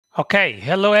Okay,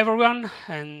 hello everyone,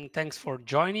 and thanks for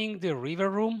joining the River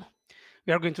Room.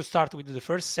 We are going to start with the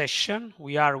first session.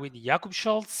 We are with Jakub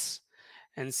Scholz,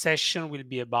 and session will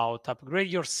be about upgrade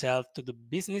yourself to the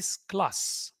business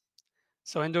class.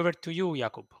 So hand over to you,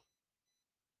 Jakub.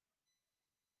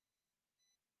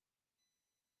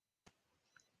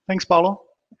 Thanks, Paulo,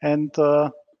 and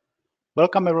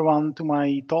welcome everyone to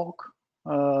my talk.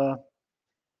 Uh,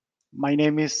 my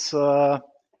name is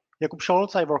Jakub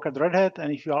Scholz. I work at Red Hat,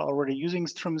 and if you are already using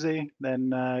Strimzi,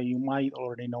 then you might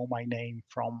already know my name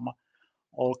from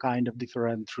all kind of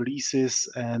different releases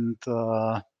and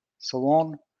so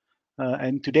on.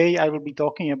 And today I will be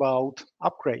talking about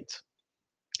upgrades.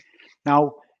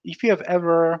 Now, if you have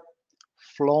ever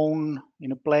flown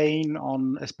in a plane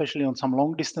on, especially on some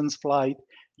long distance flight,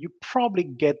 you probably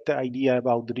get the idea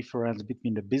about the difference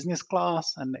between the business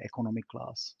class and the economy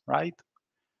class, right?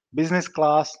 Business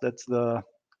class, that's the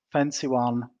fancy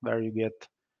one where you get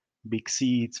big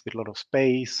seats with a lot of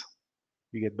space,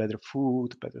 you get better food,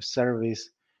 better service,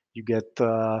 you get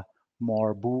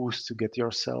more booze to get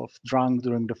yourself drunk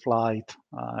during the flight,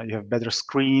 you have better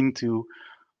screen to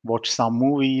watch some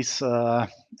movies,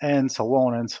 and so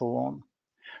on and so on.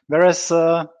 Whereas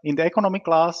in the economy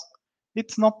class,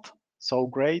 it's not so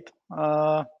great.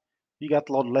 You got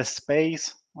a lot less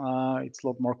space. It's a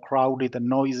lot more crowded and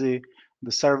noisy.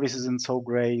 The service isn't so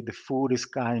great. The food is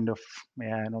kind of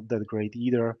not that great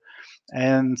either,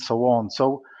 and so on.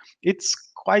 So it's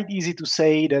quite easy to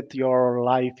say that your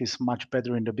life is much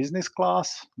better in the business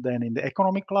class than in the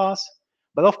economy class.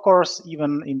 But of course,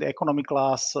 even in the economy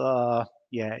class,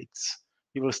 it's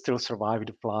you will still survive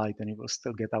the flight and you will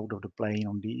still get out of the plane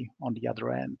on the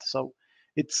other end. So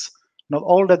it's not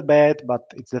all that bad, but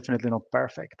it's definitely not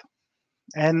perfect.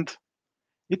 And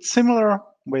it's similar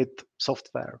with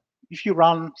software. If you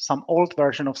run some old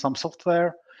version of some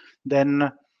software, then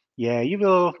you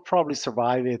will probably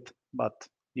survive it, but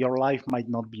your life might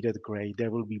not be that great.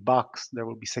 There will be bugs, there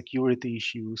will be security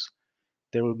issues,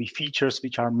 there will be features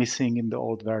which are missing in the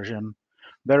old version.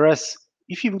 Whereas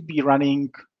if you would be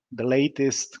running the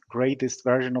latest, greatest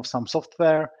version of some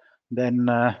software, then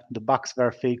the bugs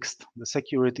were fixed, the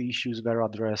security issues were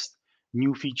addressed,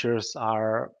 new features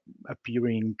are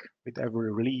appearing with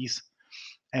every release,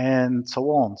 and so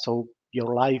on. So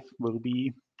your life will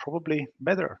be probably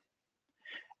better.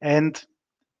 And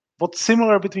what's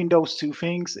similar between those two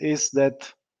things is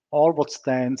that all what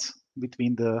stands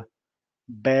between the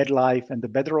bad life and the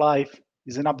better life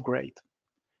is an upgrade.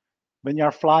 When you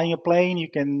are flying a plane,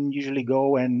 you can usually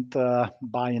go and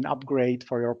buy an upgrade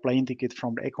for your plane ticket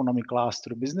from the economy class to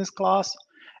the business class.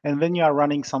 And when you are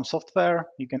running some software,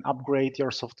 you can upgrade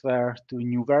your software to a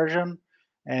new version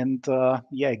and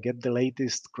get the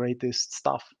latest, greatest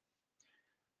stuff.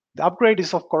 The upgrade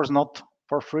is, of course, not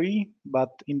for free, but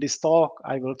in this talk,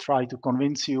 I will try to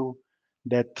convince you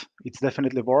that it's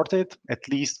definitely worth it, at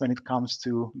least when it comes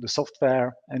to the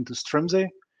software and to Strimzi.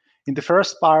 In the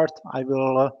first part, I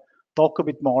will talk a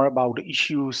bit more about the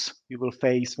issues you will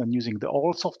face when using the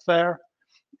old software.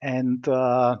 And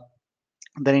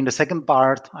then in the second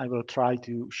part, I will try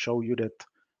to show you that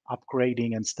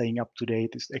upgrading and staying up to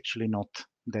date is actually not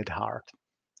that hard.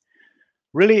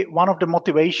 Really, one of the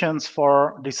motivations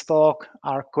for this talk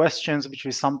are questions which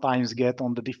we sometimes get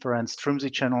on the different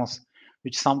Strimzi channels,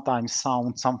 which sometimes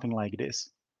sound something like this.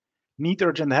 Need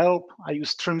urgent help? I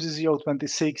use Strimzi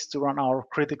 026 to run our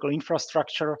critical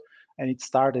infrastructure and it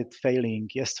started failing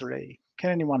yesterday. Can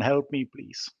anyone help me,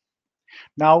 please?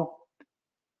 Now,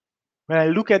 when I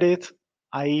look at it,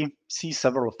 I see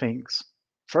several things.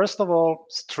 First of all,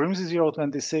 Strimzi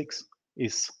 026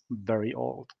 is very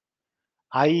old.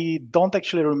 I don't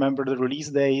actually remember the release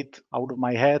date out of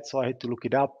my head, so I had to look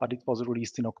it up, but it was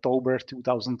released in October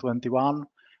 2021,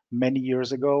 many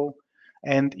years ago.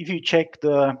 And if you check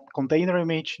the container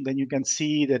image, then you can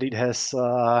see that it has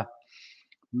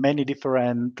many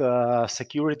different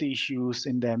security issues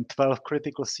in them, 12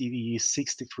 critical CVEs,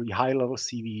 63 high-level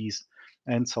CVEs,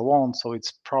 and so on. So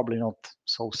it's probably not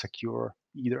so secure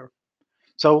either.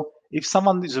 So if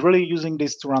someone is really using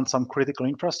this to run some critical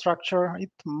infrastructure,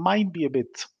 it might be a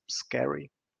bit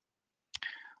scary.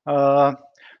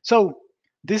 So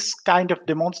this kind of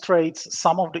demonstrates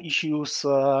some of the issues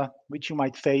which you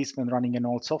might face when running an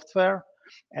old software.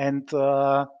 And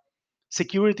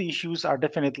security issues are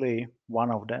definitely one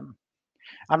of them.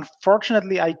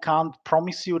 Unfortunately, I can't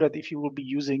promise you that if you will be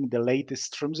using the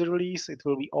latest Strimzi release, it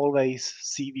will be always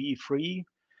CVE free,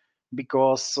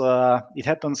 because it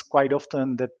happens quite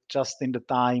often that just in the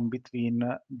time between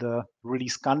the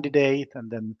release candidate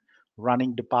and then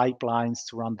running the pipelines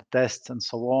to run the tests and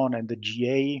so on, and the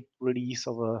GA release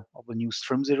of a new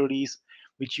Strimzi release,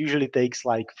 which usually takes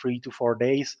like 3 to 4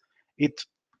 days. It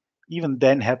even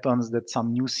then happens that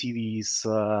some new CVEs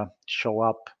show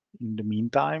up in the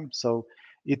meantime. So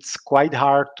it's quite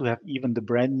hard to have even the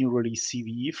brand new release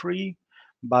CVE free.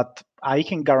 But I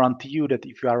can guarantee you that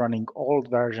if you are running old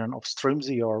version of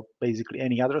Strimzi or basically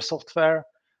any other software,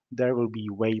 there will be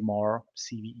way more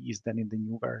CVEs than in the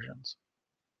new versions.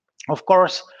 Of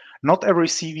course, not every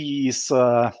CVE is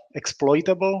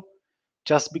exploitable.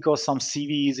 Just because some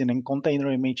CV is in a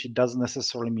container image, it doesn't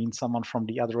necessarily mean someone from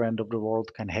the other end of the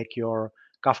world can hack your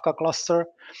Kafka cluster.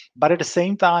 But at the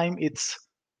same time, it's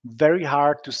very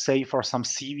hard to say for some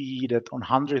CV that on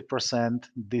 100%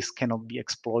 this cannot be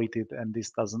exploited and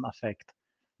this doesn't affect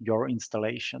your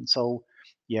installation. So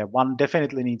yeah, one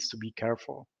definitely needs to be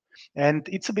careful. And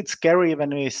it's a bit scary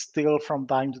when we still from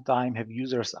time to time have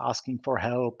users asking for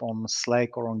help on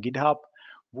Slack or on GitHub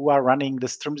who are running the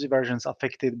Strimzi versions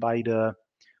affected by the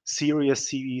serious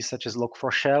CVEs such as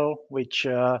Log4Shell, which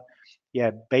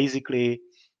yeah, basically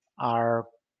are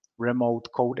remote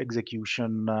code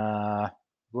execution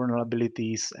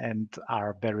vulnerabilities and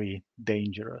are very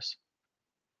dangerous.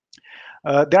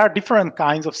 There are different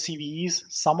kinds of CVEs.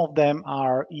 Some of them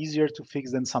are easier to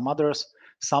fix than some others.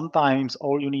 Sometimes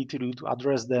all you need to do to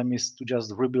address them is to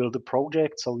just rebuild the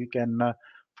project so you can,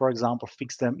 for example,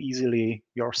 fix them easily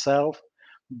yourself.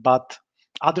 But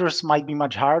others might be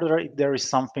much harder. If there is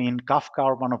something in Kafka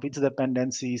or one of its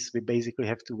dependencies, we basically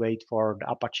have to wait for the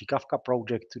Apache Kafka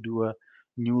project to do a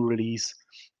new release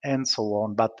and so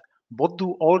on. But what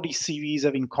do all these CVEs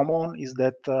have in common is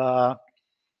that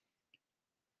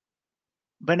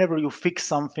whenever you fix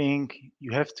something,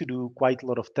 you have to do quite a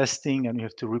lot of testing and you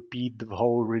have to repeat the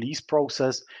whole release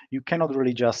process. You cannot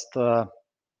really just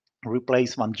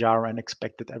replace one jar and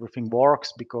expect that everything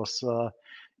works, because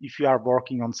if you are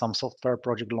working on some software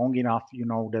project long enough, you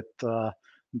know that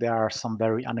there are some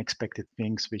very unexpected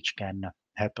things which can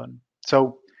happen.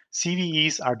 So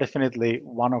CVEs are definitely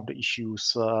one of the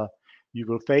issues you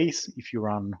will face if you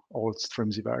run old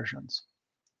Strimzi versions.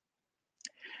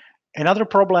 Another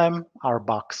problem are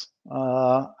bugs.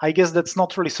 I guess that's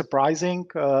not really surprising.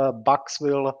 Bugs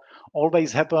will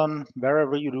always happen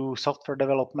wherever you do software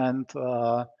development.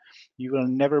 You will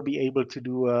never be able to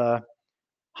do a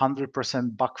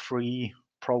 100% bug-free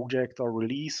project or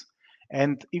release.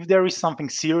 And if there is something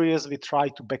serious, we try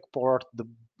to backport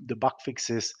the bug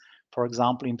fixes, for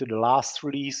example, into the last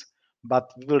release.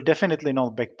 But we will definitely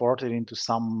not backport it into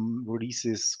some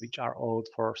releases which are old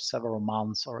for several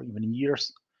months or even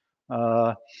years.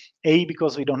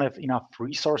 Because we don't have enough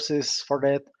resources for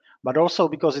that, but also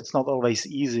because it's not always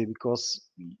easy, because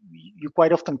you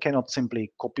quite often cannot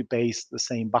simply copy paste the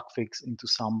same bug fix into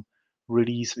some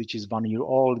release which is 1 year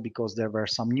old, because there were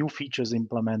some new features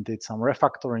implemented, some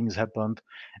refactorings happened,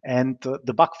 and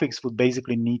the bug fix would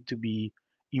basically need to be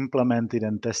implemented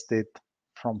and tested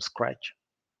from scratch.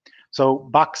 So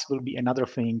bugs will be another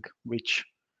thing which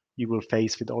you will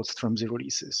face with all Strimzi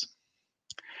releases.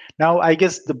 Now, I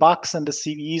guess the bugs and the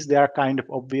CVEs, they are kind of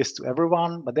obvious to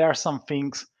everyone, but there are some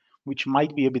things which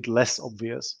might be a bit less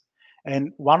obvious.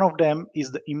 And one of them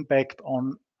is the impact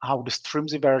on how the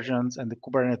Strimzi versions and the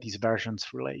Kubernetes versions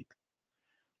relate.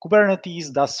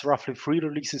 Kubernetes does roughly 3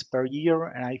 releases per year,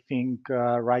 and I think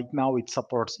right now it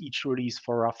supports each release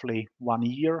for roughly 1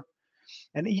 year.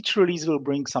 And each release will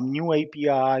bring some new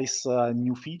APIs,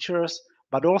 new features,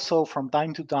 but also from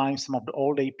time to time, some of the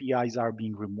old APIs are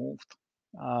being removed.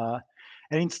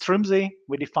 And in Strimzi,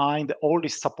 we define the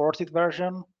oldest supported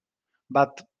version,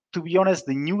 but to be honest,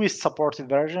 the newest supported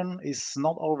version is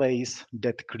not always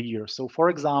that clear. So for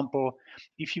example,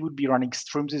 if you would be running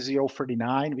Strimzi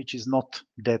 039, which is not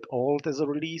that old as a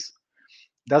release,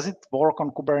 does it work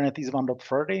on Kubernetes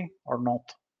 1.30 or not?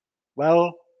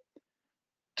 Well,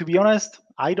 to be honest,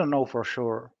 I don't know for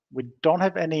sure. We don't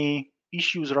have any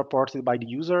issues reported by the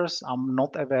users. I'm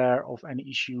not aware of any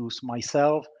issues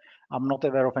myself. I'm not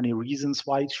aware of any reasons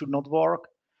why it should not work.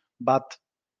 But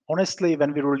honestly,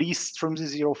 when we released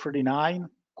Strimzi 039,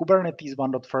 Kubernetes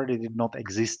 1.30 did not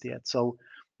exist yet. So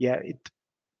yeah, it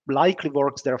likely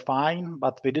works there fine,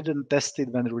 but we didn't test it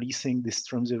when releasing this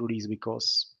Strimzi release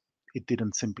because it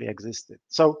didn't simply exist.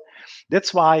 So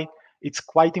that's why it's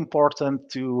quite important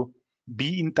to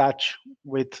be in touch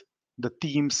with the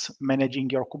teams managing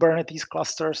your Kubernetes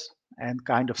clusters and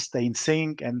kind of stay in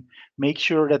sync and make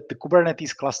sure that the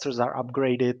Kubernetes clusters are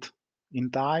upgraded in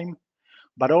time,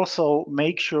 but also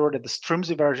make sure that the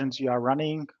Strimzi versions you are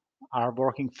running are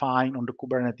working fine on the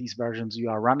Kubernetes versions you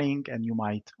are running and you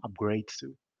might upgrade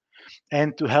to.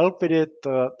 And to help with it,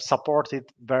 supported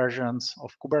versions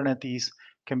of Kubernetes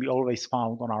can be always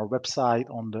found on our website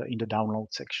in the download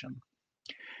section.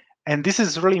 And this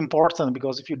is really important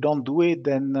because if you don't do it,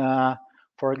 then,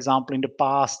 for example, in the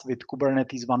past with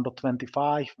Kubernetes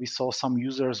 1.25, we saw some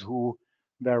users who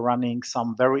were running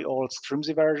some very old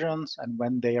Strimzi versions, and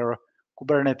when their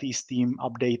Kubernetes team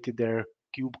updated their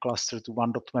kube cluster to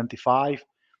 1.25,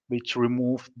 which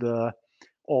removed the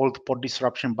old pod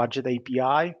disruption budget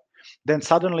API, then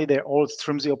suddenly their old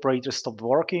Strimzi operator stopped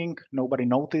working. Nobody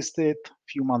noticed it. A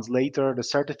few months later, the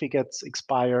certificates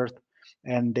expired,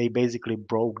 and they basically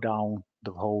broke down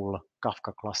the whole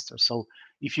Kafka cluster. So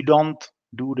if you don't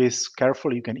do this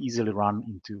carefully, you can easily run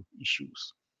into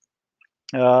issues.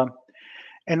 Uh,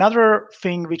 Another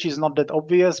thing which is not that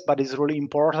obvious but is really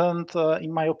important,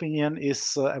 in my opinion,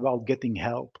 is about getting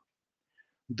help.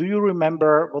 Do you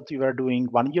remember what you were doing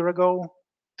 1 year ago,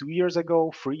 2 years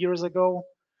ago, 3 years ago?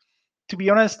 To be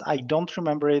honest, I don't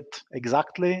remember it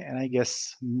exactly, and I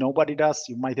guess nobody does.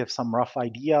 You might have some rough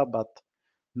idea, but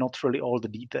not really all the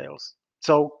details.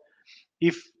 So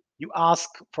if you ask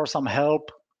for some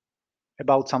help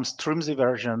about some Strimzi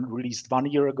version released 1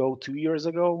 year ago, 2 years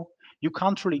ago, you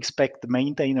can't really expect the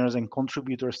maintainers and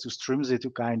contributors to Strimzi to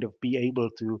kind of be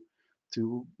able to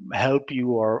help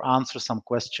you or answer some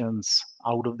questions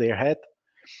out of their head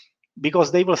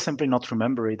because they will simply not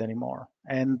remember it anymore.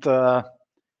 And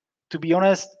to be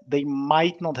honest, they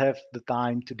might not have the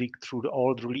time to dig through the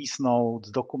old release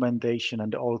notes, documentation,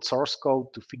 and the old source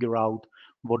code to figure out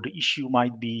what the issue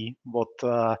might be, what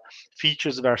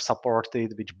features were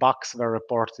supported, which bugs were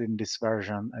reported in this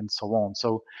version, and so on.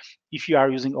 So if you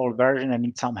are using old version and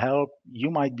need some help,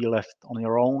 you might be left on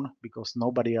your own because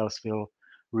nobody else will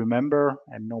remember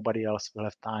and nobody else will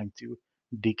have time to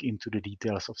dig into the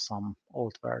details of some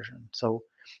old version. So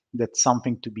that's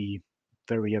something to be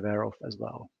very aware of as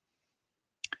well.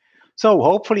 So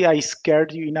hopefully I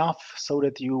scared you enough so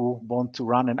that you want to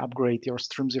run and upgrade your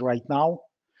Strimzi right now.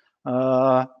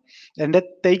 Uh, and that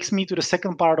takes me to the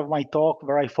second part of my talk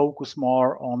where I focus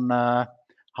more on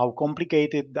how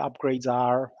complicated the upgrades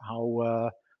are,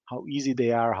 how easy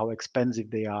they are, how expensive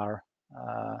they are.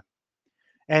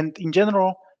 And in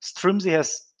general, Strimzi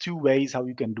has two ways how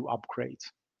you can do upgrades.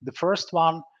 The first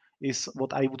one is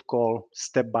what I would call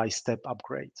step-by-step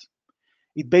upgrades.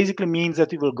 It basically means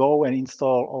that you will go and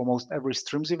install almost every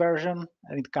Strimzi version,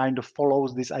 and it kind of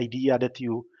follows this idea that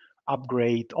you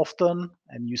upgrade often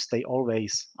and you stay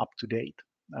always up to date.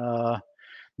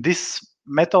 This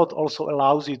method also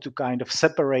allows you to kind of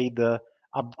separate the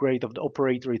upgrade of the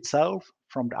operator itself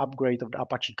from the upgrade of the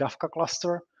Apache Kafka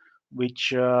cluster,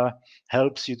 which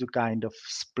helps you to kind of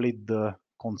split the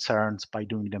concerns by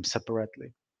doing them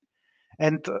separately.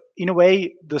 And in a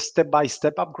way, the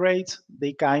step-by-step upgrades,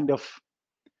 they kind of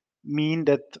mean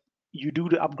that you do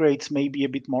the upgrades maybe a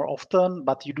bit more often,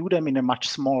 but you do them in a much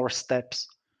smaller steps.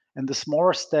 And the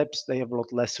smaller steps, they have a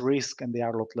lot less risk and they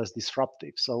are a lot less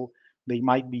disruptive. So they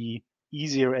might be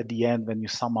easier at the end when you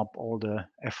sum up all the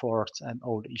efforts and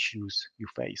all the issues you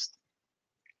faced.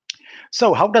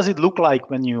 So how does it look like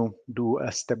when you do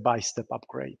a step-by-step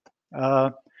upgrade?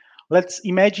 Let's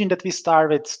imagine that we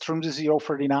start with Strimzi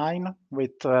 039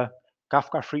 with Kafka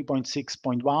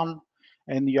 3.6.1,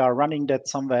 and you are running that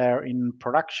somewhere in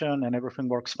production and everything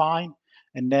works fine.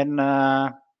 And then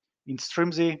in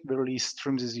Strimzi, we release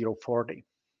Strimzi 040.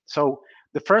 So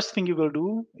the first thing you will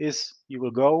do is you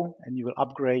will go and you will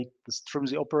upgrade the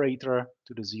Strimzi operator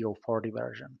to the 040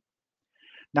 version.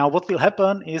 Now what will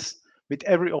happen is with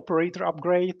every operator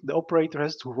upgrade, the operator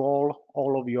has to roll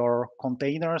all of your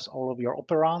containers, all of your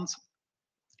operands,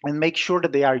 and make sure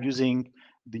that they are using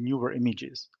the newer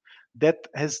images. That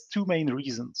has two main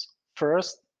reasons.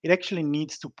 First, it actually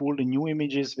needs to pull the new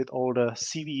images with all the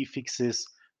CVE fixes,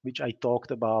 which I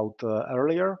talked about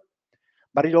earlier.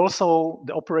 But it also,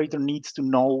 the operator needs to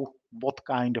know what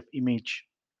kind of image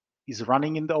is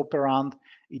running in the operand.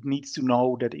 It needs to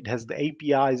know that it has the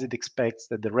APIs it expects,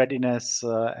 that the readiness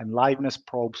and liveness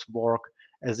probes work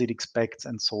as it expects,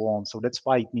 and so on. So that's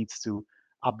why it needs to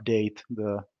update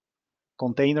the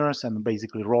containers and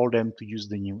basically roll them to use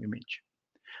the new image.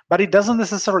 But it doesn't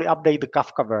necessarily update the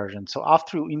Kafka version. So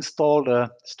after you install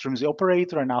the Strimzi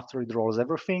operator and after it rolls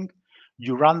everything,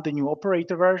 you run the new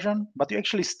operator version, but you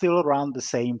actually still run the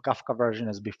same Kafka version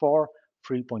as before,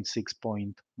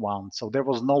 3.6.1. So there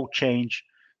was no change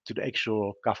to the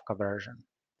actual Kafka version.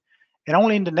 And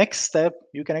only in the next step,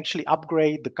 you can actually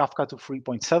upgrade the Kafka to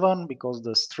 3.7 because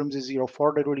the Strimzi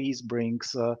 040 release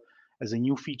brings as a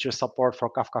new feature support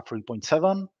for Kafka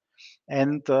 3.7.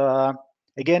 And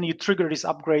again, you trigger this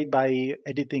upgrade by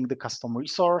editing the custom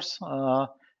resource,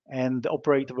 and the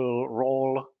operator will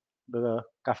roll the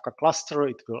Kafka cluster.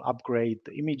 It will upgrade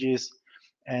the images,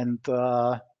 and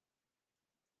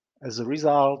as a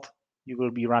result, you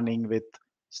will be running with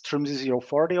Strimzi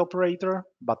 040 operator,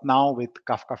 but now with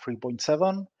Kafka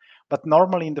 3.7. But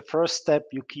normally in the first step,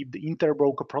 you keep the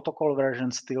interbroker protocol version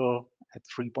still at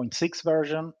 3.6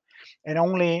 version. And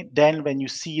only then when you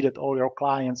see that all your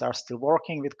clients are still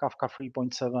working with Kafka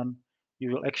 3.7,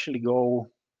 you will actually go,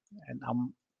 and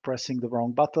I'm pressing the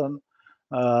wrong button,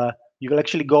 you will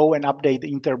actually go and update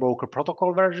the interbroker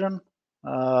protocol version.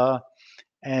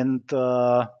 And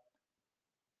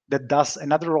that does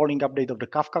another rolling update of the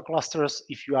Kafka clusters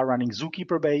if you are running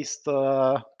Zookeeper-based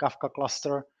Kafka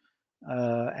cluster.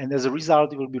 And as a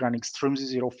result, you will be running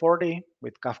Strimzi 040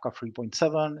 with Kafka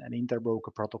 3.7 and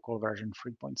interbroker protocol version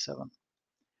 3.7.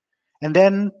 And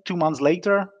then 2 months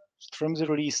later, Strimzi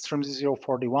released Strimzi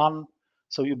 041.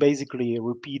 So you basically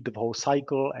repeat the whole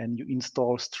cycle and you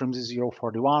install Strimzi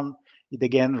 041. It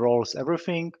again rolls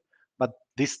everything. But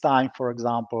this time, for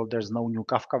example, there's no new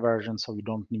Kafka version, so you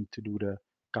don't need to do the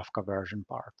Kafka version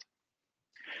part.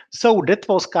 So that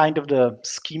was kind of the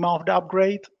schema of the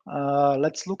upgrade.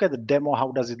 Let's look at the demo.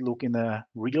 How does it look in a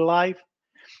real life?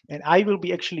 And I will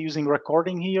be actually using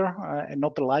recording here and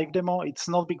not the live demo. It's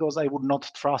not because I would not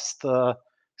trust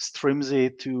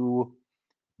Strimzi to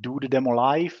do the demo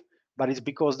live, but it's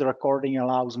because the recording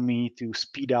allows me to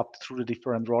speed up through the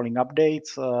different rolling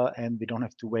updates and we don't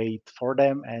have to wait for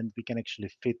them, and we can actually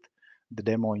fit the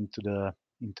demo into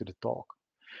the talk.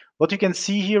 What you can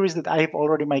see here is that I have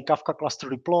already my Kafka cluster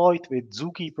deployed with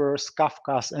Zookeeper's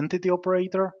Kafka's entity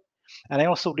operator. And I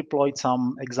also deployed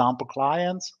some example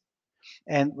clients.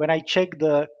 And when I check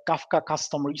the Kafka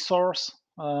custom resource,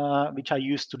 which I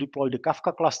use to deploy the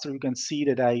Kafka cluster, you can see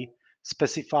that I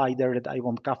specify there that I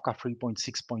want Kafka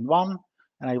 3.6.1,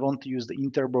 and I want to use the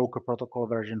interbroker protocol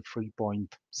version 3.6.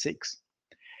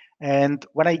 And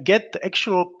when I get the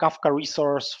actual Kafka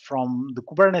resource from the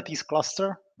Kubernetes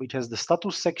cluster, which has the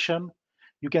status section,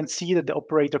 you can see that the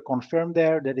operator confirmed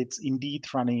there that it's indeed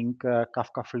running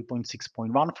Kafka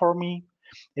 3.6.1 for me.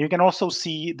 And you can also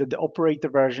see that the operator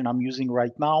version I'm using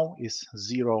right now is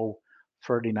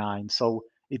 039. So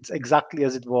it's exactly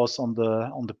as it was on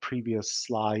the previous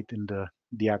slide in the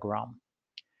diagram.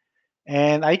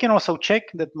 And I can also check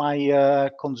that my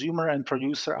consumer and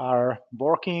producer are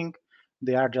working.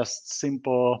 They are just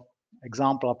simple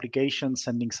example applications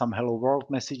sending some hello world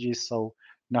messages, so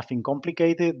nothing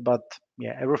complicated, but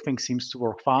yeah, everything seems to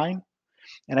work fine.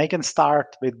 And I can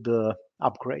start with the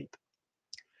upgrade.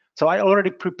 So I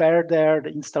already prepared there the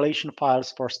installation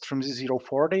files for Strimzi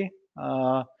 040.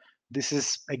 This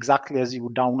is exactly as you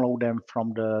would download them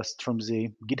from the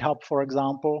Strimzi GitHub, for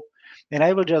example. And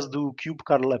I will just do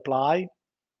kubectl apply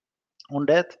on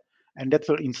that, and that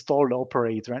will install the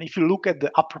operator. And if you look at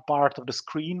the upper part of the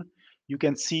screen, you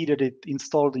can see that it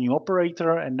installed the new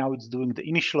operator, and now it's doing the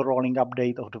initial rolling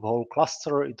update of the whole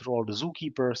cluster. It rolled the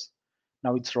zookeepers.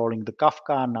 Now it's rolling the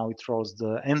Kafka. Now it rolls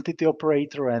the entity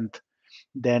operator, and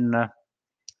then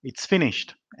it's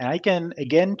finished. And I can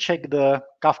again check the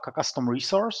Kafka custom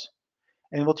resource.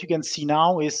 And what you can see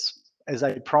now is, as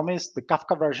I promised, the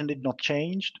Kafka version did not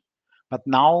change, but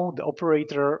now the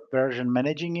operator version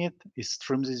managing it is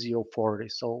Strimzi 040.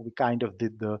 So we kind of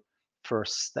did the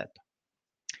first step.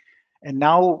 And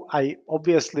now I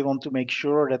obviously want to make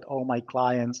sure that all my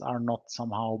clients are not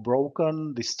somehow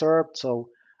broken, disturbed. So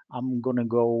I'm going to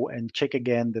go and check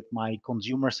again that my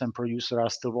consumers and producers are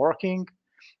still working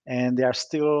and they are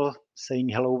still saying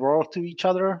hello world to each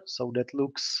other. So that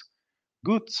looks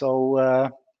good.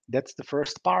 So that's the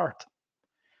first part.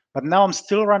 But now I'm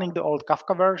still running the old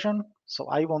Kafka version. So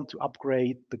I want to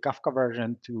upgrade the Kafka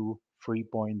version to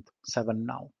 3.7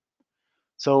 now.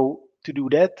 So to do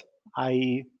that,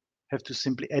 I have to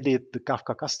simply edit the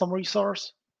Kafka custom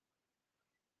resource.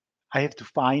 I have to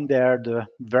find there the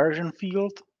version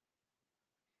field.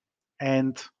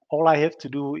 And all I have to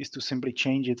do is to simply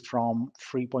change it from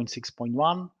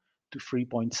 3.6.1 to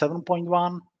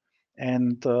 3.7.1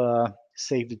 and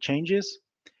save the changes.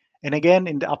 And again,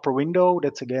 in the upper window,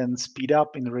 that's again speed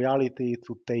up. In reality, it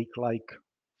would take like a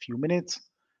few minutes.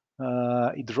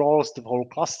 It rolls the whole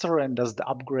cluster and does the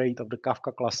upgrade of the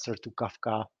Kafka cluster to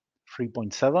Kafka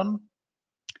 3.7.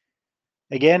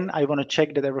 Again, I want to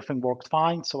check that everything worked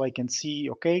fine. So I can see,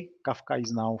 okay, Kafka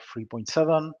is now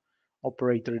 3.7.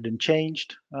 Operator didn't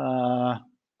changed.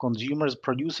 Consumers,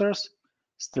 producers,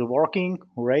 still working.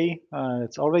 Hooray.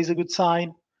 It's always a good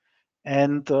sign.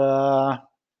 And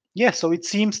yeah, so it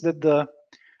seems that the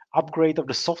upgrade of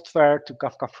the software to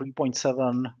Kafka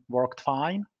 3.7 worked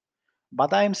fine,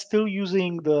 but I'm still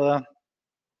using the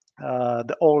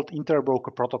old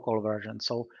interbroker protocol version.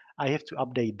 So I have to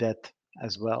update that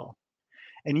as well.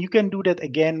 And you can do that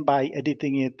again by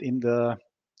editing it in the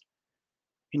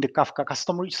Kafka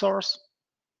custom resource.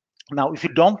 Now, if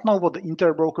you don't know what the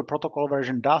interbroker protocol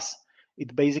version does,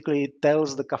 it basically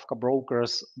tells the Kafka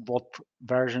brokers what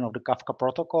version of the Kafka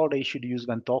protocol they should use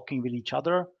when talking with each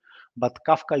other. But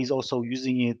Kafka is also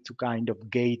using it to kind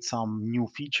of gate some new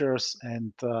features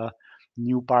and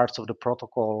new parts of the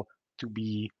protocol to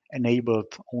be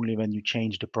enabled only when you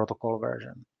change the protocol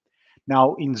version.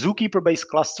 Now, in Zookeeper-based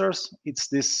clusters, it's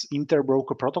this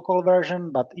interbroker protocol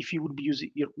version, but if you would be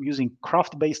using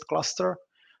Craft-based cluster,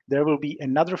 there will be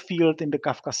another field in the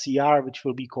Kafka CR which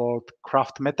will be called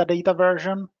Craft metadata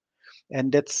version,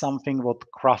 and that's something what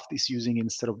Craft is using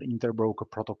instead of the interbroker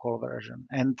protocol version.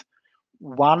 And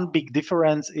one big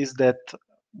difference is that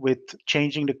with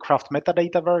changing the Craft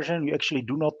metadata version, you actually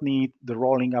do not need the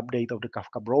rolling update of the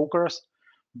Kafka brokers.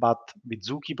 But with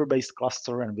Zookeeper-based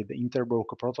cluster and with the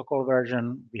interbroker protocol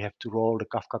version, we have to roll the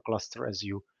Kafka cluster as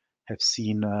you have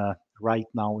seen right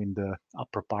now in the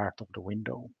upper part of the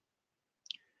window.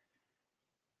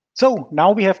 So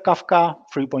now we have Kafka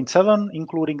 3.7,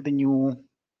 including the new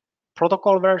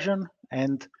protocol version.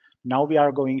 And now we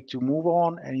are going to move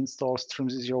on and install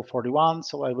Strimzi 041.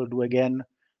 So I will do again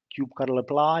kubectl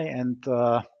apply. And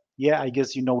yeah, I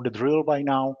guess you know the drill by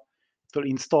now. It will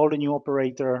install the new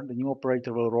operator. The new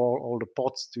operator will roll all the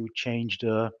pods to change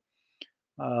the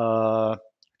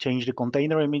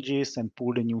container images and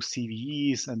pull the new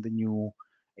CVEs and the new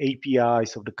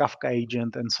APIs of the Kafka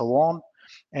agent and so on.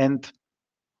 And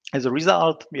as a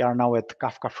result, we are now at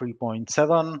Kafka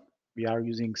 3.7. We are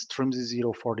using Strimzi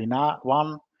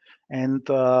 041, and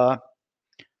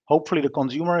hopefully the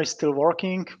consumer is still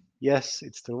working. Yes,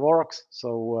 it still works,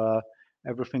 so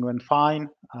everything went fine.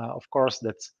 Of course,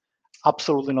 that's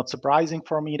absolutely not surprising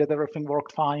for me that everything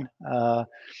worked fine.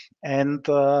 And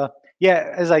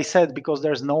yeah, as I said, because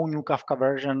there's no new Kafka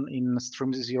version in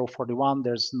Strimzi 041,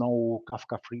 there's no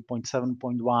Kafka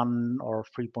 3.7.1 or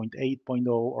 3.8.0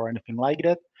 or anything like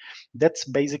that. That's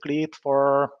basically it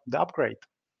for the upgrade.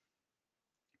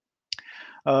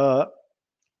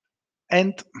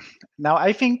 And now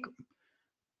I think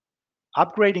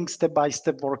upgrading step by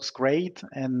step works great,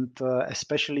 and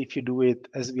especially if you do it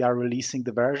as we are releasing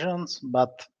the versions.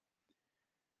 But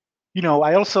you know,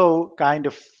 I also kind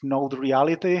of know the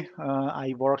reality.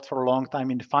 I worked for a long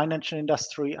time in the financial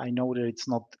industry. I know that it's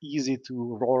not easy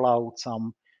to roll out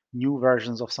some new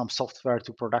versions of some software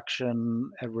to production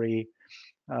every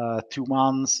 2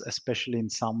 months, especially in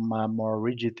some more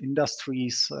rigid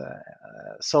industries.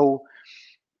 So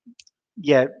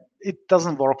yeah, it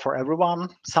doesn't work for everyone.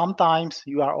 Sometimes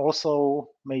you are also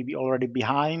maybe already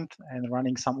behind and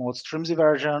running some old Strimzi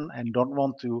version and don't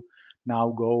want to now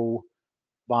go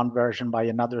one version by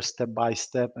another step by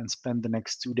step and spend the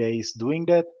next 2 days doing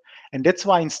that. And that's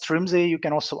why in Strimzi you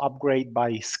can also upgrade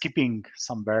by skipping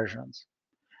some versions.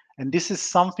 And this is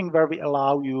something where we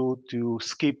allow you to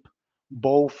skip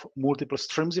both multiple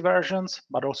Strimzi versions,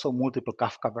 but also multiple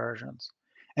Kafka versions.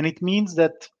 And it means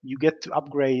that you get to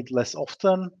upgrade less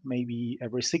often, maybe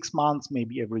every 6 months,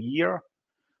 maybe every year.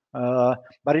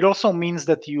 But it also means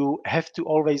that you have to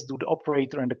always do the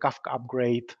operator and the Kafka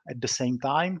upgrade at the same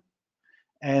time.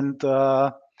 And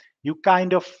you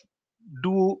kind of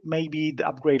do maybe the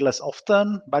upgrade less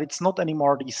often, but it's not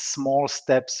anymore these small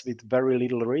steps with very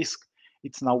little risk.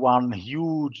 It's now one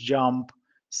huge jump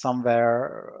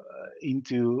somewhere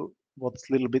into what's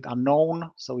a little bit unknown.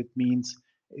 So it means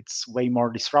it's way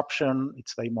more disruption.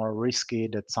 It's way more risky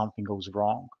that something goes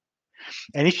wrong.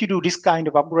 And if you do this kind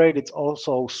of upgrade, it's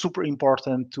also super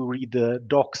important to read the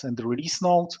docs and the release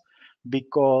notes,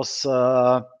 because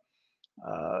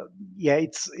yeah,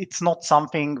 it's not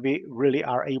something we really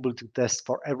are able to test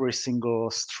for every single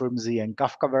Strimzi and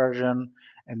Kafka version,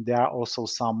 and there are also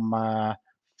some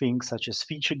things such as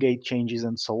feature gate changes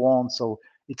and so on. So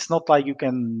it's not like you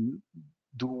can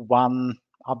do one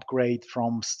upgrade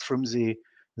from Strimzi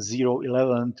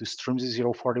 011 to Strimzi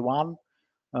 041.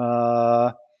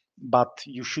 But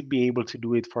you should be able to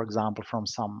do it, for example, from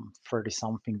some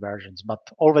 30-something versions. But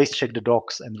always check the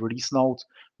docs and release notes,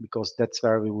 because that's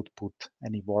where we would put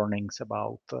any warnings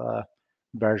about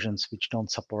versions which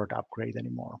don't support upgrade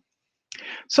anymore.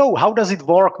 So how does it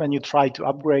work when you try to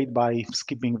upgrade by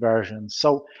skipping versions?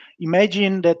 So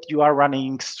imagine that you are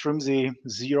running Strimzi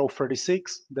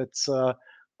 036, that's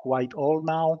quite old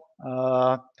now,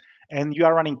 and you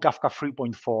are running Kafka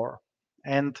 3.4.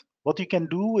 And what you can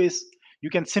do is you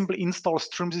can simply install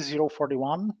Strimzi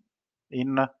 041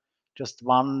 in just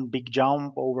one big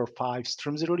jump over 5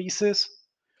 Strimzi releases.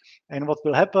 And what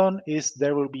will happen is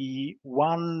there will be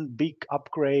one big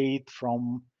upgrade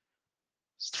from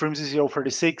Strimzi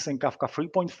 036 and Kafka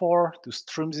 3.4 to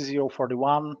Strimzi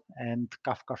 041 and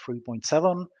Kafka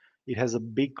 3.7. It has a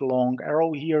big long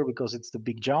arrow here because it's the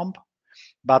big jump.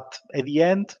 But at the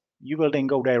end, you will then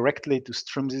go directly to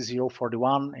Strimzi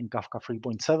 041 and Kafka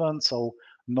 3.7. So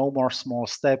no more small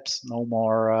steps, no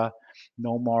more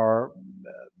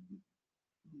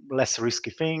less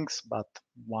risky things, but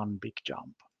one big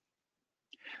jump.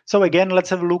 So again, let's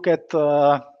have a look at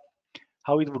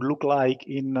how it would look like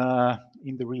in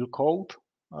the real code.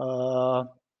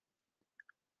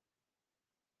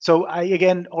 So I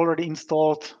again already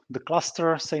installed the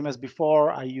cluster, same as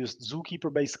before. I used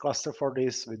Zookeeper-based cluster for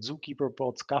this with Zookeeper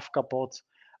pods, Kafka pods.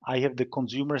 I have the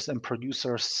consumers and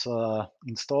producers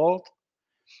installed.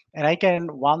 And I can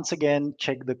once again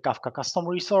check the Kafka custom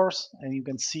resource. And you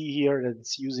can see here that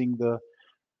it's using the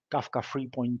Kafka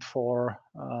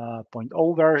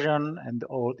 3.4.0 version and the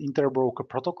old interbroker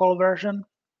protocol version.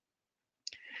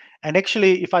 And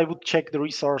actually, if I would check the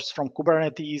resource from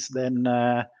Kubernetes, then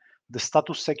the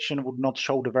status section would not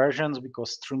show the versions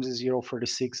because Strimzi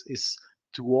 036 is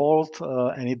too old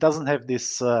and it doesn't have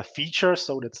this feature.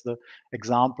 So that's the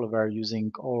example where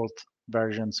using old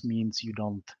versions means you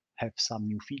don't have some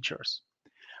new features.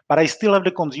 But I still have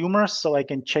the consumers, so I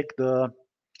can check the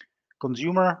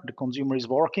consumer. The consumer is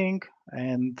working,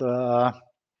 and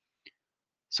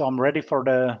so I'm ready for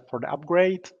the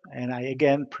upgrade. And I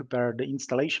again prepare the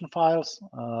installation files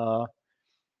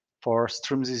for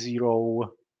Strimzi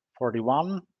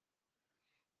 041,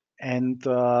 and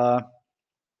all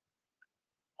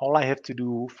I have to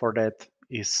do for that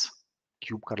is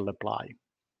kubectl apply.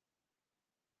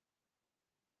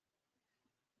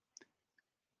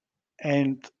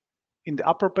 And in the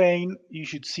upper pane, you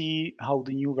should see how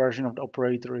the new version of the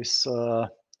operator is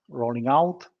rolling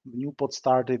out. The new pod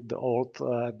started, the old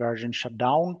version shut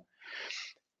down.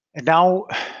 And now,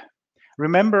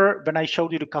 remember when I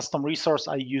showed you the custom resource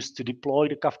I used to deploy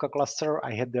the Kafka cluster,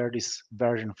 I had there this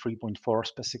version 3.4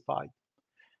 specified.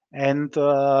 And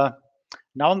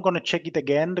now I'm going to check it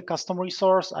again, the custom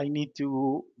resource. I need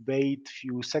to wait a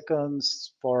few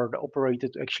seconds for the operator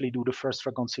to actually do the first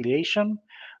reconciliation.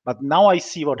 But now I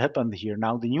see what happened here.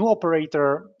 Now the new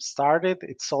operator started,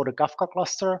 it saw the Kafka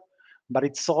cluster, but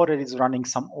it saw that it's running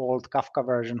some old Kafka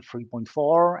version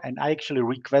 3.4, and I actually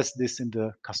request this in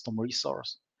the custom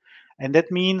resource. And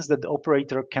that means that the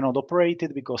operator cannot operate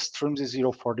it because Strimzi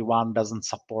 041 doesn't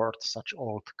support such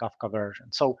old Kafka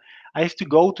version. So I have to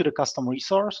go to the custom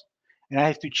resource and I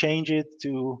have to change it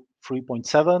to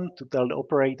 3.7 to tell the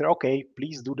operator, okay,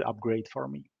 please do the upgrade for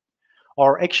me.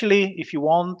 Or actually, if you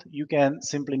want, you can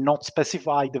simply not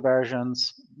specify the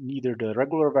versions, neither the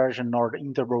regular version nor the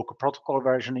interbroker protocol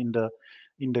version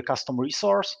in the custom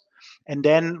resource. And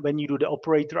then when you do the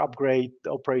operator upgrade,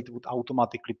 the operator would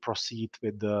automatically proceed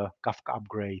with the Kafka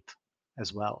upgrade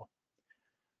as well.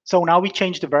 So now we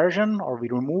changed the version, or we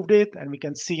removed it, and we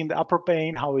can see in the upper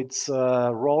pane how it's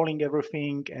rolling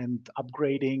everything and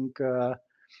upgrading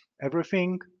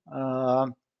everything.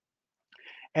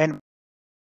 And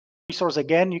resource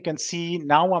again, you can see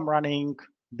now I'm running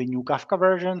the new Kafka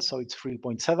version, so it's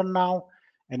 3.7 now,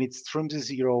 and it's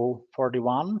Strimzi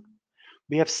 041.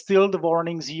 We have still the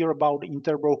warnings here about the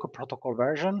interbroker protocol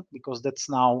version because that's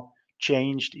now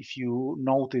changed. If you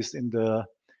notice in the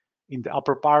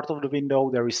upper part of the window,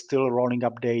 there is still a rolling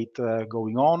update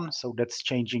going on, so that's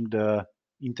changing the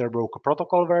interbroker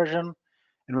protocol version.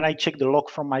 And when I check the log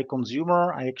from my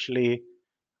consumer, I actually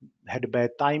had a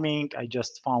bad timing. I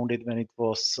just found it when it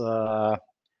was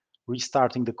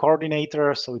restarting the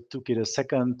coordinator. So it took it a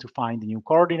second to find the new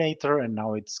coordinator, and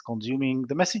now it's consuming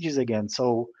the messages again.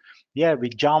 So yeah, we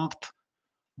jumped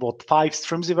 5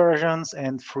 Strimzi versions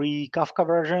and 3 Kafka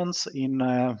versions in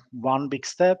one big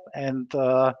step, and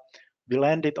we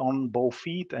landed on both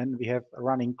feet, and we have a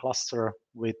running cluster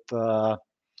with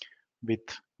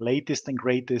latest and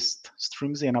greatest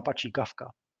Strimzi and Apache Kafka.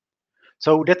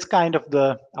 So that's kind of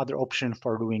the other option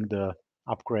for doing the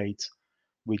upgrades,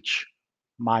 which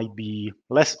might be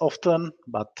less often,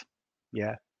 but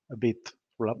yeah, a bit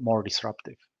more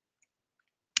disruptive.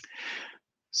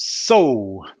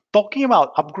 So talking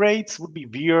about upgrades would be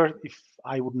weird if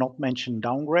I would not mention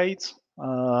downgrades.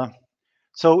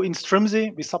 So in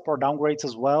Strimzi, we support downgrades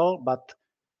as well, but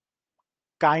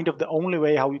kind of the only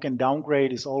way how you can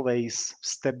downgrade is always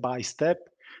step by step.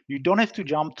 You don't have to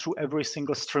jump through every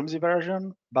single Strimzi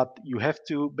version, but you have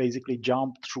to basically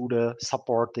jump through the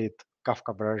supported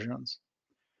Kafka versions.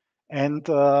 And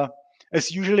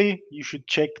as usually, you should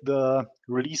check the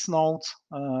release notes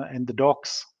and the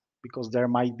docs because there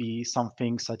might be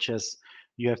something such as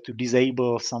you have to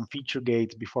disable some feature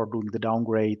gates before doing the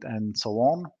downgrade and so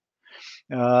on.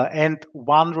 And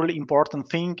one really important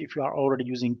thing, if you are already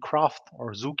using Craft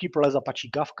or Zookeeper as Apache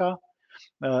Kafka,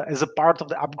 as a part of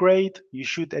the upgrade, you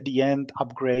should at the end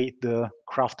upgrade the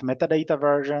Craft metadata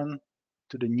version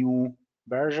to the new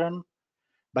version.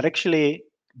 But actually,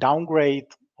 downgrade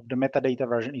of the metadata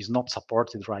version is not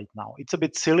supported right now. It's a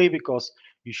bit silly because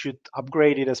you should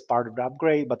upgrade it as part of the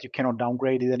upgrade, but you cannot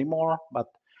downgrade it anymore. But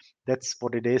that's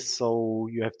what it is. So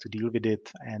you have to deal with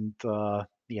it and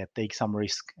yeah, take some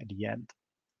risk at the end.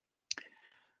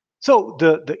 So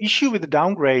the issue with the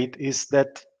downgrade is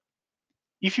that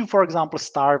if you, for example,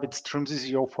 start with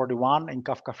Strimzi 041 and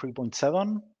Kafka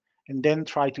 3.7, and then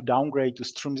try to downgrade to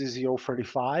Strimzi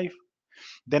 035,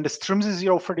 then the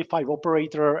Strimzi 035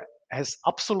 operator has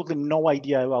absolutely no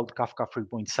idea about Kafka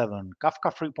 3.7.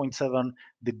 Kafka 3.7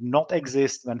 did not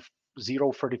exist when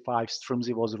 035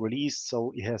 Strimzi was released,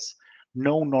 so it has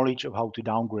no knowledge of how to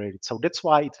downgrade it. So that's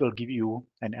why it will give you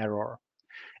an error.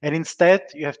 And instead,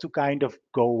 you have to kind of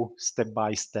go step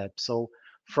by step. So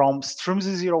from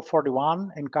Strimzi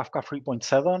 041 and Kafka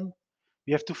 3.7,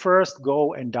 you have to first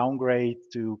go and downgrade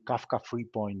to Kafka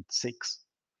 3.6.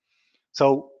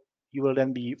 So you will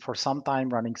then be for some time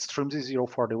running Strimzi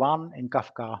 041 and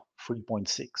Kafka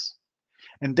 3.6.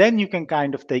 And then you can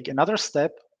kind of take another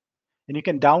step and you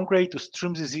can downgrade to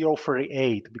Strimzi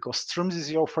 038 because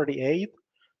Strimzi 038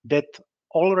 that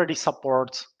already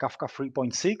supports Kafka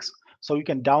 3.6. So you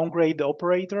can downgrade the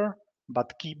operator,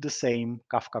 but keep the same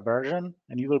Kafka version,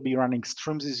 and you will be running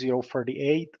Strimzi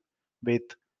 038 with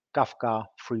Kafka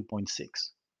 3.6.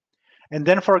 And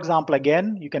then, for example,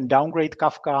 again, you can downgrade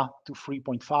Kafka to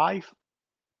 3.5.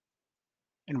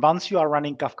 And once you are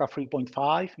running Kafka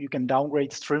 3.5, you can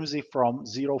downgrade Strimzi from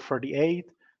 038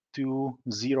 to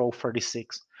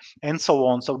 036, and so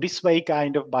on. So this way,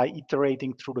 kind of by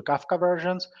iterating through the Kafka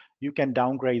versions, you can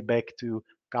downgrade back to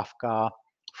Kafka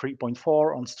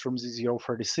 3.4 on Strimzi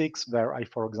 036, where I,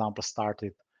 for example,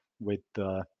 started with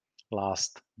the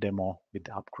last demo with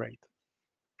the upgrade.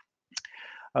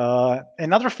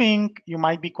 Another thing you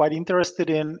might be quite interested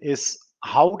in is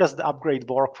how does the upgrade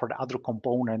work for the other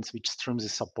components which Strimzi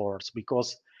supports?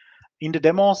 Because in the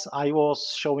demos, I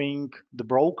was showing the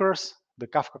brokers, the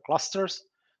Kafka clusters.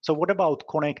 So what about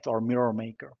Connect or Mirror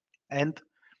Maker? And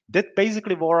that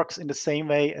basically works in the same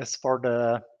way as for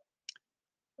the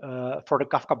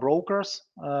Kafka brokers.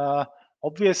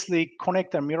 Obviously,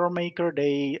 Connect and Mirror Maker,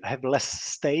 they have less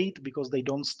state because they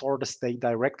don't store the state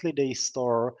directly. They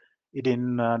store it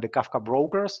in the Kafka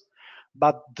brokers.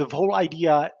 But the whole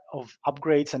idea of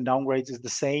upgrades and downgrades is the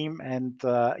same. And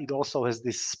it also has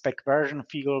this spec version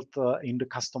field in the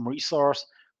custom resource,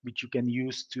 which you can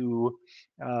use to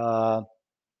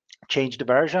change the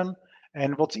version.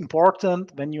 And what's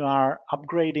important when you are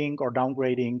upgrading or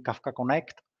downgrading Kafka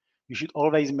Connect, you should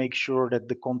always make sure that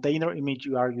the container image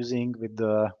you are using with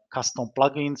the custom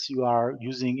plugins you are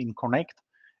using in Connect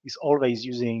is always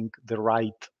using the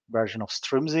right version of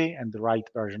Strimzi and the right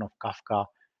version of Kafka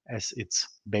as its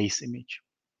base image.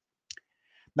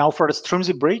 Now for the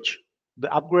Strimzi bridge, the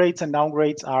upgrades and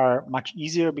downgrades are much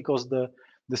easier because the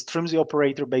Strimzi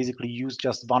operator basically uses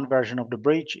just one version of the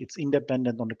bridge. It's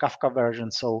independent on the Kafka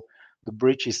version, so the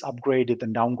bridge is upgraded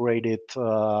and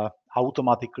downgraded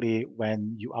automatically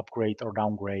when you upgrade or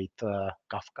downgrade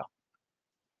Kafka.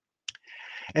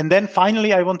 And then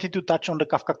finally, I wanted to touch on the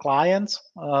Kafka clients.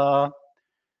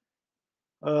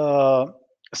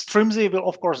 Strimzi will,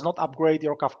 of course, not upgrade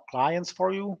your Kafka clients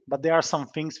for you, but there are some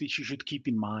things which you should keep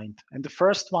in mind. And the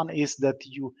first one is that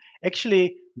you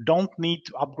actually don't need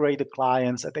to upgrade the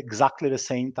clients at exactly the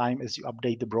same time as you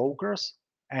update the brokers.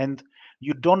 And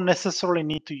you don't necessarily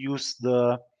need to use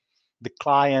the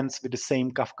clients with the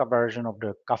same Kafka version of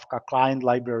the Kafka client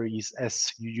libraries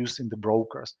as you use in the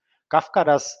brokers. Kafka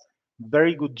does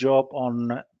very good job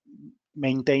on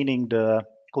maintaining the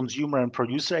consumer and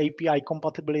producer API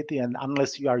compatibility, and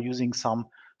unless you are using some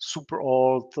super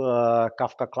old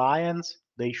Kafka clients,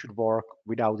 they should work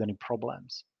without any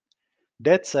problems.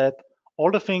 That said,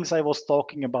 all the things I was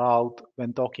talking about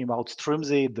when talking about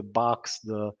Strimzi, the bugs,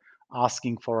 the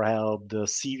asking for help, the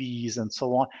CVs, and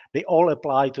so on, they all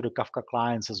apply to the Kafka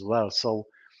clients as well. So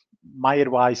my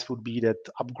advice would be that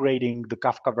upgrading the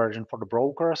Kafka version for the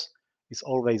brokers is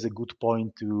always a good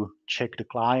point to check the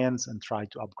clients and try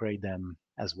to upgrade them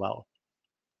as well.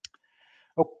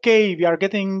 Okay, we are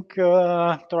getting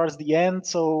towards the end,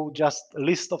 so just a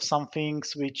list of some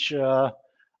things which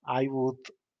I would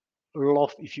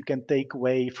love if you can take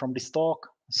away from this talk.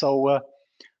 So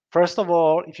first of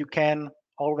all, if you can,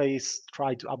 always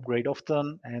try to upgrade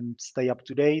often and stay up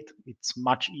to date. It's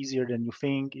much easier than you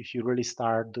think if you really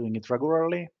start doing it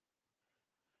regularly.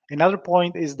 Another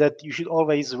point is that you should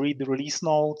always read the release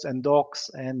notes and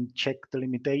docs and check the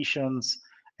limitations,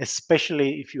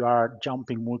 especially if you are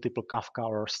jumping multiple Kafka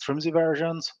or Strimzi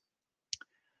versions.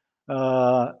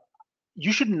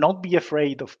 you should not be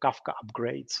afraid of Kafka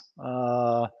upgrades.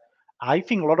 I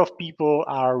think a lot of people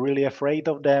are really afraid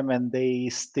of them and they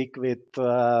stick with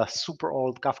super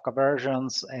old Kafka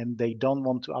versions and they don't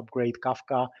want to upgrade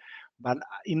Kafka. But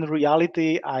in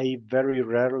reality, I very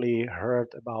rarely heard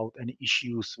about any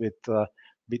issues with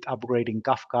upgrading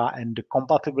Kafka, and the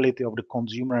compatibility of the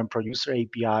consumer and producer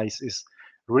APIs is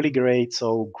really great.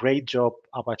 So great job,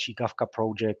 Apache Kafka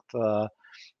project. Uh,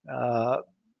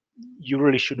 you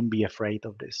really shouldn't be afraid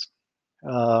of this.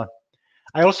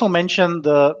 I also mentioned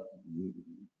the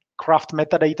craft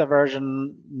metadata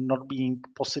version not being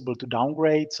possible to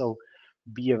downgrade, so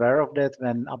be aware of that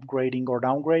when upgrading or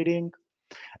downgrading.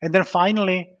 And then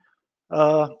finally,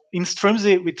 in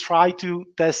Strimzi, we try to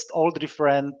test all the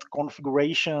different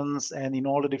configurations and in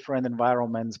all the different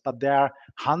environments, but there are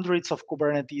hundreds of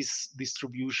Kubernetes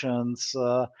distributions,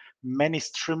 many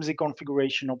Strimzi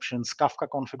configuration options, Kafka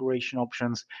configuration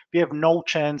options. We have no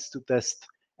chance to test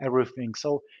everything.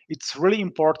 So it's really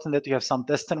important that you have some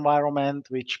test environment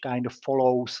which kind of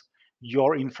follows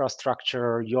your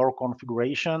infrastructure, your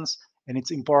configurations, and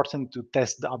it's important to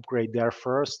test the upgrade there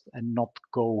first and not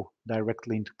go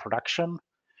directly into production.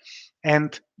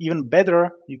 And even better,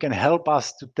 you can help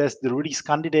us to test the release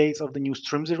candidates of the new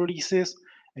Strimzi releases,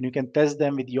 and you can test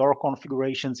them with your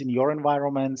configurations in your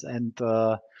environments and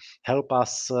help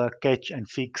us catch and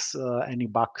fix any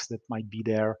bugs that might be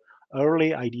there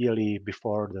early, ideally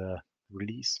before the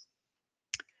release.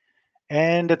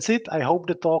 And that's it. I hope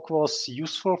the talk was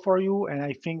useful for you, and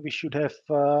I think we should have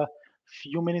a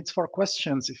few minutes for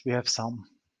questions if we have some.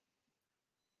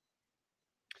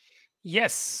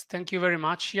 Yes, thank you very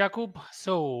much, Jakub.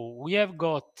 So we have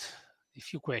got a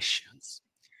few questions.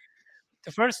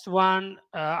 The first one,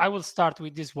 I will start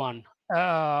with this one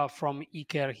from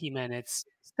Iker Jimenez.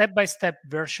 Step-by-step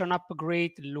version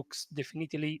upgrade looks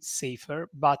definitely safer,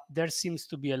 but there seems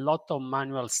to be a lot of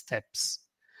manual steps.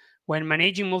 When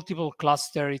managing multiple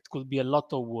clusters, it could be a lot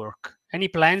of work. Any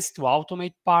plans to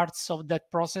automate parts of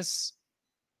that process?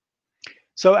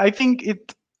 So I think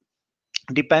it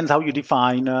depends how you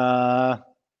define a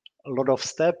lot of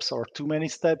steps or too many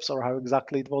steps or how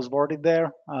exactly it was worded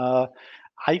there.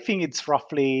 I think it's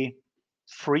roughly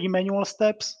 3 manual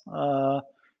steps.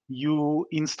 You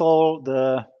install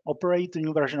the operator,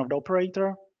 new version of the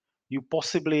operator. You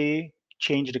possibly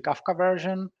change the Kafka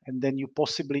version, and then you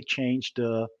possibly change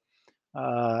the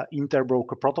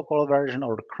interbroker protocol version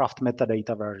or the craft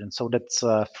metadata version. So that's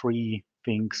 3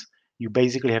 things you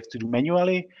basically have to do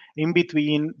manually. In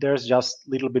between, there's just a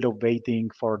little bit of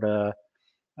waiting for the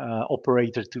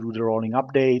operator to do the rolling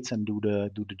updates and do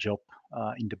the job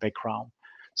in the background.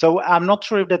 So I'm not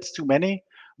sure if that's too many.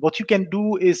 What you can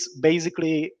do is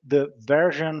basically the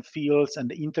version fields and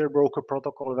the interbroker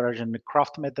protocol version, the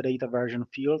craft metadata version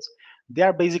fields, they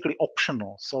are basically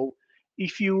optional. So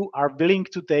if you are willing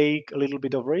to take a little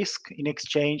bit of risk in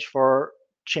exchange for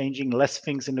changing less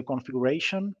things in the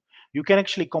configuration, you can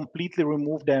actually completely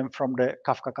remove them from the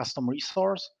Kafka custom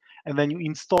resource. And when you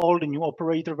install the new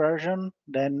operator version,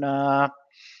 then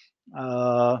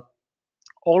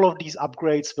all of these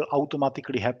upgrades will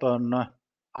automatically happen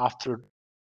after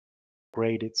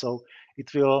upgraded. So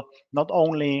it will not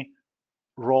only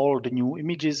roll the new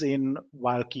images in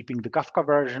while keeping the Kafka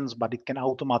versions, but it can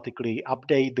automatically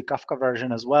update the Kafka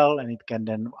version as well. And it can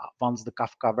then, once the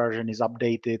Kafka version is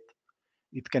updated,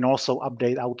 it can also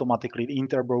update automatically the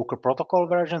interbroker protocol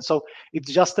version. So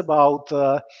it's just about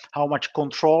how much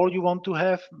control you want to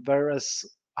have, whereas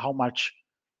how much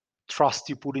trust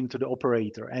you put into the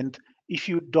operator. And if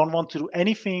you don't want to do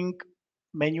anything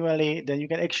manually, then you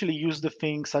can actually use the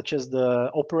things such as the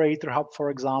operator hub, for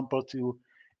example, to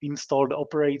install the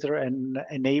operator and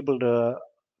enable the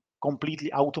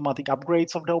completely automatic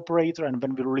upgrades of the operator. And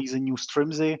when we release a new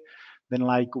Strimzi, then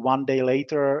like 1 day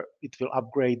later, it will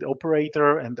upgrade the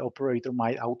operator and the operator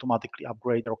might automatically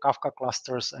upgrade our Kafka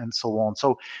clusters and so on.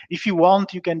 So if you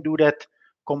want, you can do that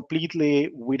completely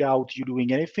without you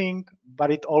doing anything, but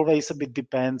it always a bit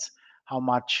depends how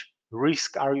much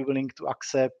risk are you willing to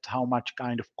accept, how much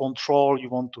kind of control you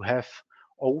want to have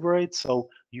over it. So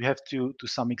you have to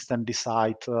some extent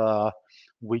decide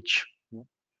which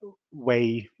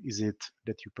way is it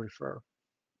that you prefer.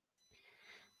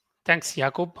 Thanks,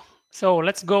 Jakub. So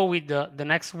let's go with the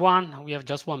next one. We have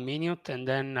just 1 minute, and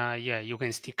then yeah, you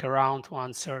can stick around to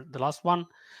answer the last one.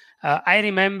 I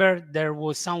remember there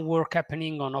was some work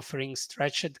happening on offering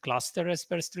stretched cluster as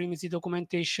per Strimzi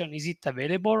documentation. Is it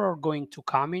available or going to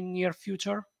come in near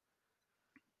future?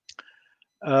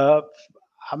 I'm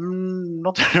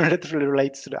not sure that really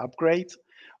relates to the upgrade,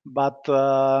 but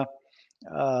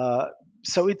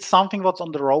So it's something what's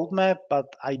on the roadmap,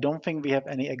 but I don't think we have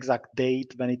any exact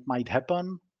date when it might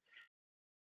happen.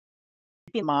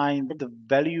 Keep in mind the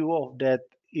value of that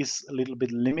is a little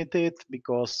bit limited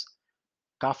because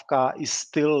Kafka is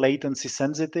still latency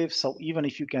sensitive. So even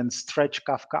if you can stretch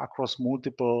Kafka across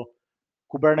multiple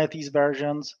Kubernetes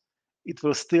versions, it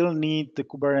will still need the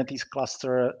Kubernetes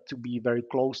cluster to be very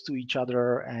close to each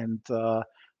other. And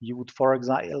you would, for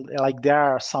example, like there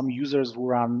are some users who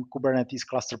run Kubernetes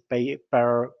cluster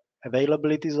per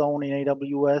availability zone in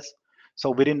AWS. So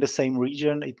within the same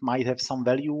region, it might have some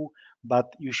value,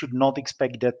 but you should not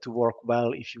expect that to work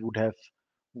well if you would have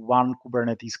one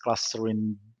Kubernetes cluster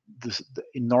in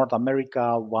North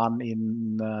America, one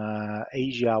in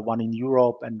Asia, one in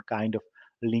Europe, and kind of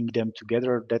link them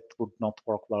together. That would not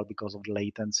work well because of the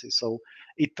latency. So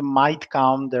it might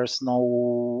come. There's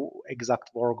no exact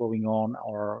war going on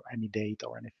or any date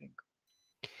or anything.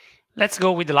 Let's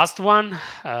go with the last one.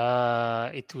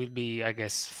 It will be, I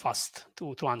guess, fast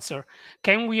to answer.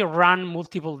 Can we run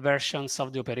multiple versions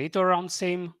of the operator on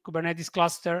same Kubernetes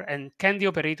cluster? And can the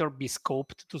operator be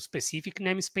scoped to specific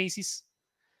namespaces?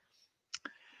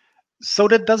 So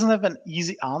that doesn't have an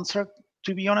easy answer,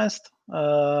 to be honest.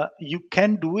 You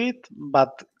can do it,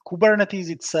 but Kubernetes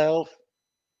itself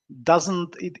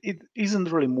it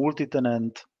isn't really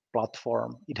multi-tenant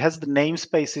platform. It has the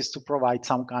namespaces to provide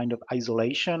some kind of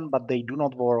isolation, but they do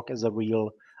not work as a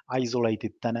real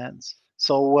isolated tenants.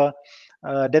 So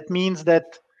that means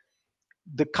that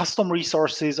the custom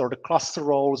resources or the cluster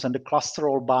roles and the cluster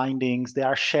role bindings, they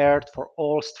are shared for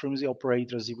all Strimzi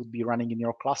operators you would be running in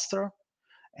your cluster.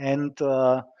 And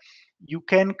you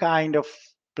can kind of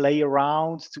play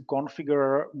around to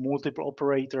configure multiple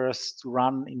operators to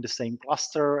run in the same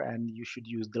cluster, and you should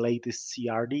use the latest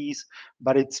CRDs,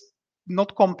 but it's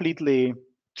not completely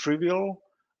trivial.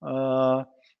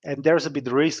 And there's a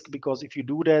bit risk because if you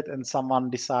do that and someone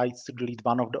decides to delete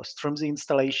one of the Strimzi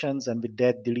installations and with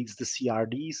that deletes the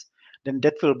CRDs, then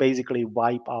that will basically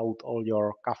wipe out all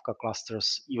your Kafka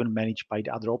clusters, even managed by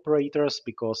the other operators,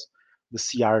 because the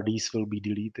CRDs will be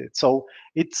deleted. So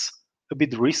it's a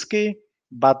bit risky,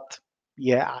 but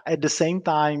yeah, at the same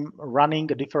time,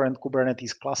 running a different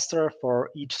Kubernetes cluster for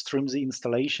each Strimzi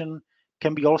installation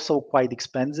can be also quite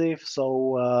expensive.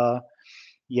 So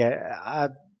yeah,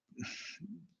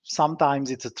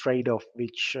 sometimes it's a trade-off,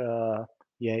 which yeah,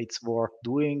 it's worth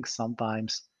doing.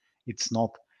 Sometimes it's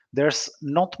not. There's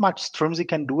not much Strimzi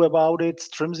can do about it.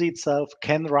 Strimzi itself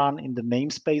can run in the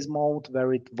namespace mode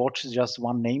where it watches just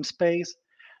one namespace,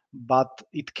 but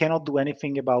it cannot do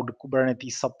anything about the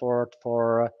Kubernetes support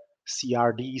for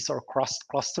CRDs or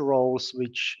cluster roles,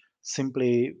 which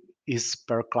simply is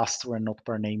per cluster and not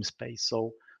per namespace.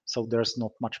 So there's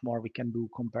not much more we can do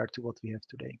compared to what we have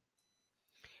today.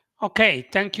 Okay,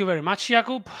 thank you very much,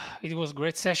 Jakub. It was a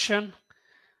great session.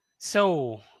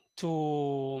 So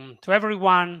to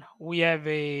everyone, we have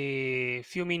a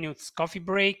few minutes coffee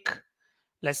break,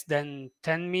 less than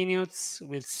 10 minutes.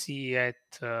 We'll see at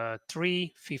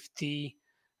 3:50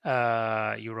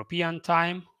 European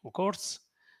time, of course.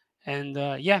 And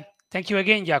yeah, thank you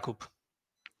again, Jakub.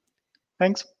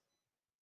 Thanks.